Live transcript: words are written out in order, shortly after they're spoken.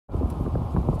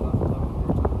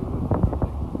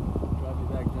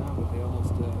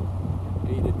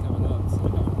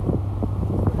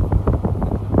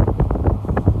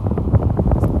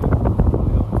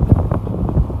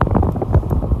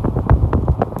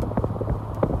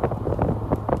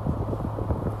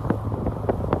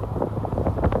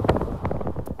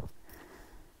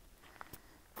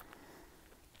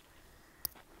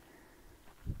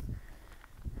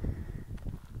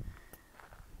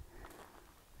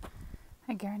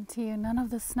I guarantee you none of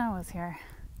the snow was here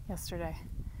yesterday,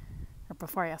 or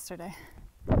before yesterday.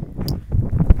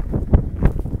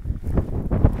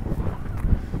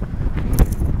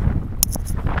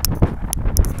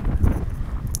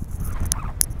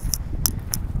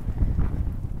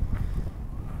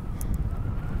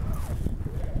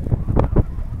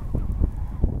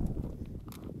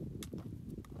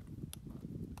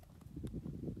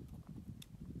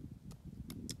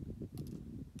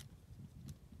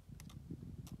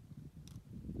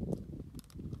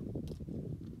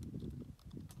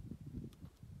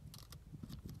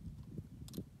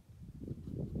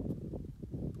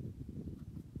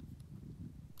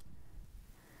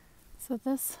 So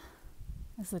this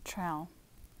is the trail.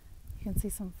 You can see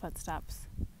some footsteps,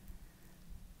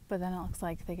 but then it looks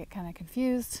like they get kind of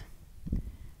confused.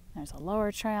 There's a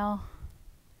lower trail.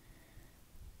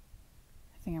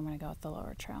 I think I'm going to go with the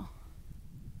lower trail.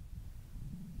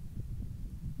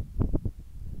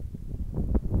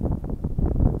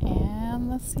 And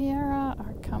the Sierra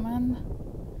are coming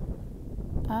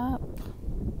up.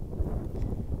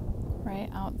 Right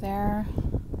out there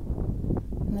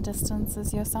in the distance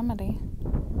is Yosemite.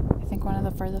 I think one of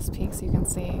the furthest peaks you can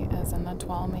see is in the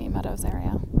Tuolumne Meadows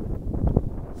area.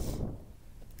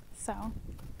 So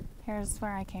here's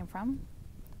where I came from,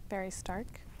 very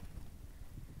stark.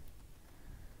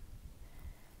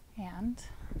 And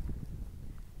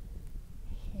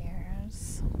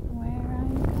here's where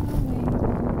I'm going.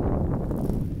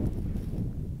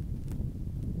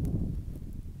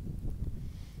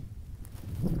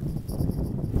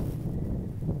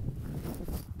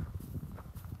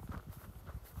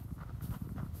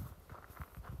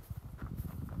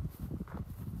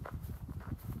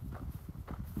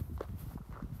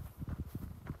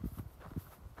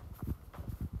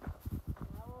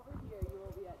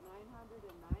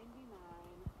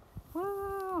 Woo!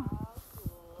 How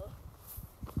cool.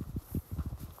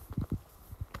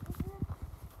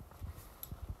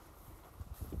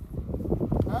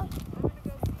 Huh?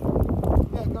 I'm gonna go see it.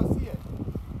 Yeah, go see it.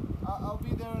 I'll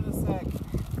be there in a sec.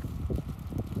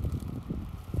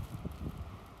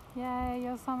 Yay,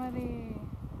 Yosemite!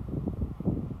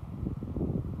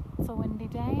 It's a windy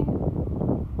day,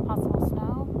 possible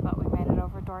snow, but we made it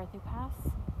over Dorothy Pass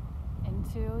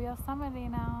into Yosemite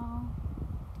now.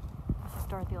 This is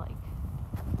Dorothy Lake.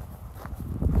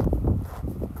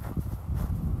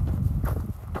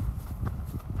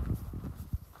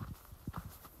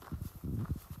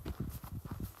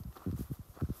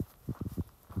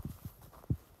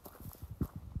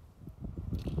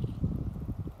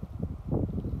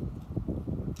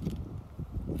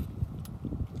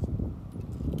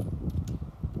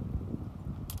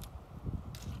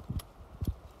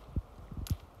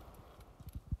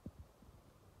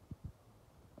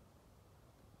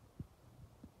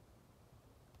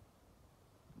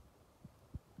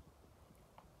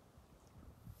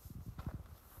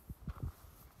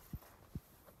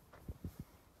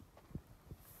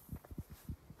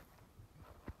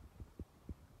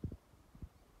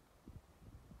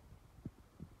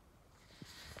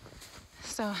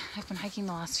 So I've been hiking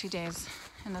the last few days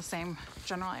in the same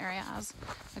general area as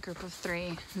a group of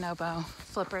 3 Nobo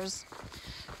flippers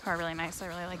who are really nice. I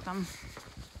really like them.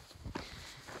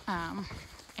 And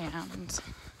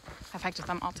I've hiked with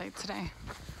them all day today,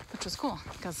 which was cool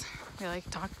because we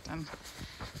talked and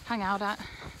hung out at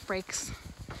breaks.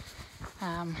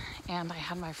 And I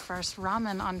had my first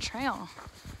ramen on trail.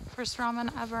 First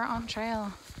ramen ever on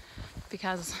trail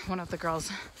because one of the girls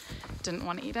didn't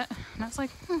want to eat it. And I was like,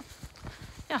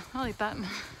 yeah, I'll eat that. I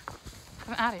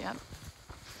haven't had it yet.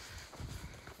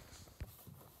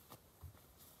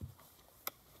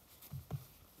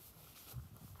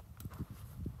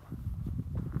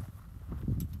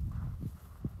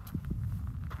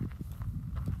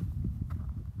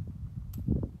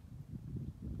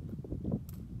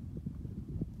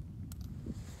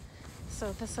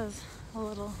 So this is a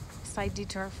little side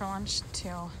detour for lunch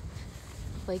to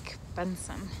Lake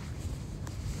Benson.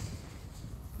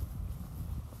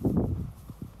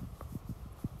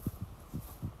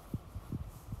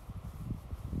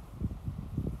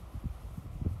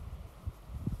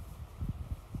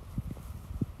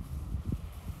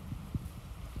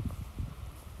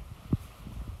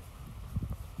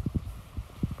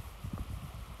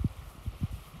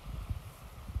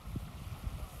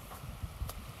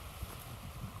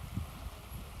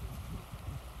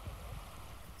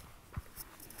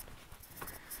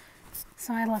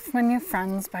 So I left my new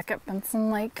friends back at Benson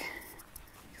Lake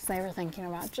because they were thinking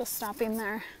about just stopping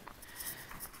there,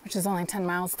 which is only 10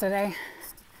 miles today.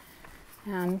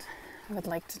 And I would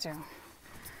like to do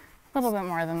a little bit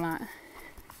more than that.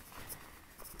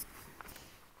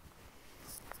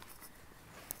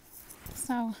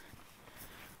 So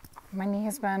my knee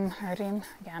has been hurting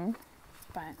again,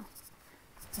 but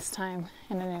this time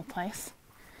in a new place.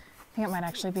 I think it might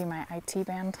actually be my IT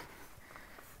band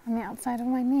on the outside of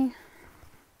my knee.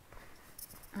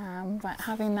 But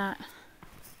having that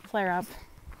flare up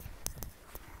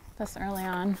this early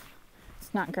on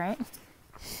is not great.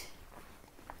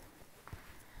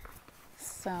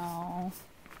 So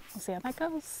we'll see how that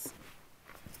goes.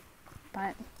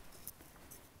 But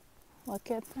look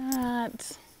at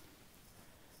that.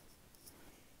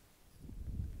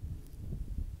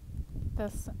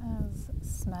 This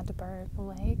is Smedberg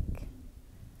Lake.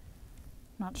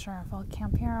 Not sure if I'll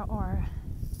camp here or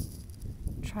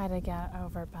try to get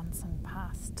over Benson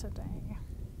Pass today.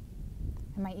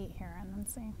 I might eat here and then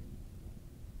see.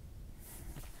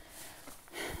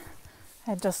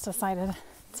 I just decided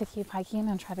to keep hiking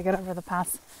and try to get over the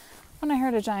pass when I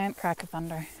heard a giant crack of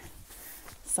thunder.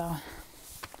 So,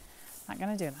 not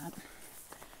gonna do that.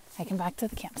 Hiking back to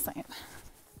the campsite.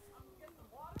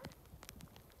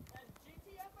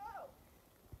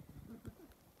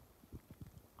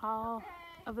 All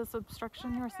of this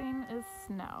obstruction you're seeing is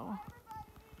snow.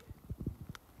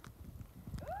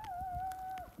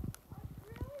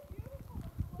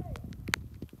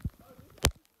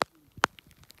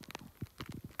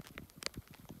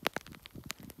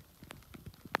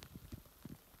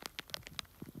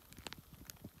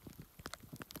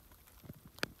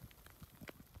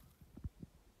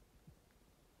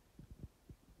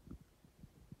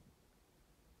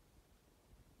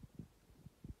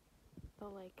 The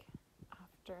lake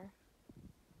after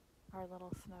our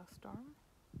little snowstorm.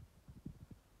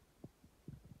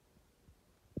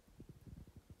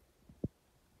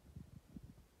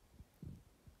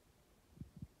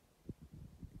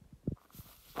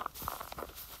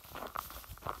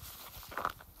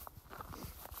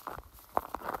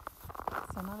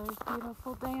 It's another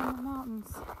beautiful day in the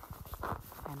mountains,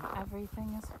 and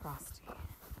everything is frosty.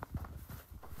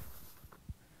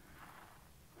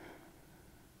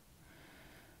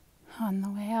 On the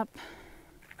way up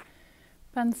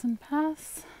Benson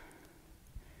Pass.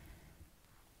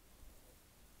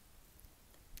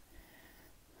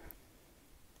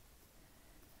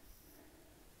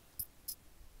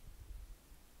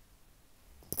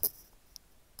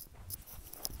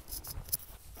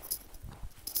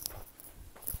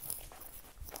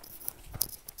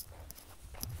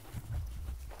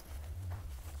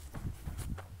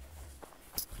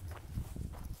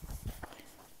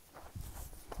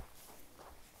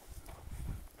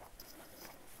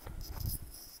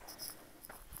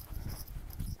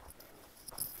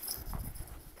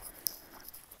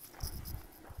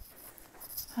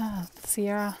 The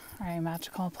Sierra are a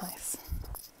magical place.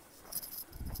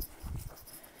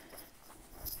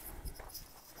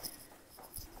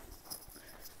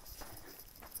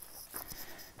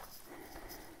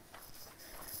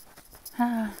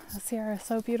 The Sierra is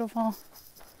so beautiful.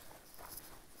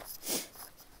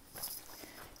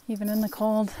 Even in the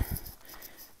cold,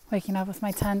 waking up with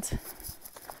my tent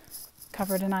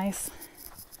covered in ice.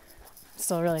 I'm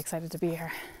still really excited to be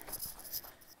here.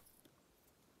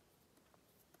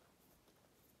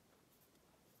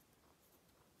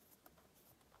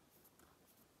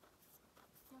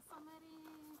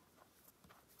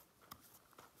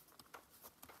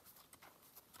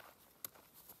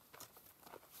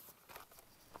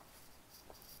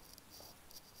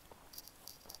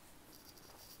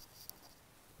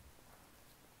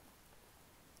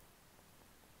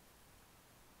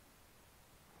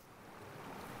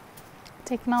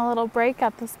 Taking a little break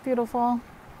at this beautiful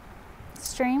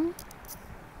stream.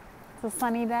 It's a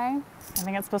sunny day. I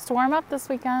think it's supposed to warm up this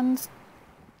weekend.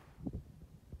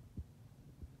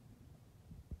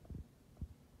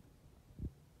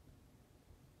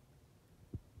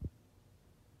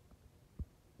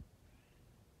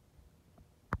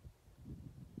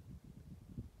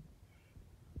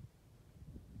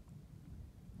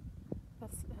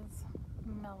 This is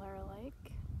Miller Lake.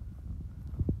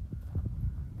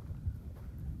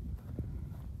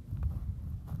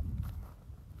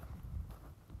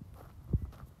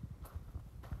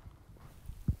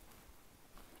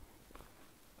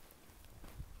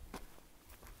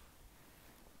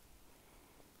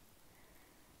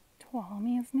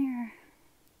 Tuolumne is near.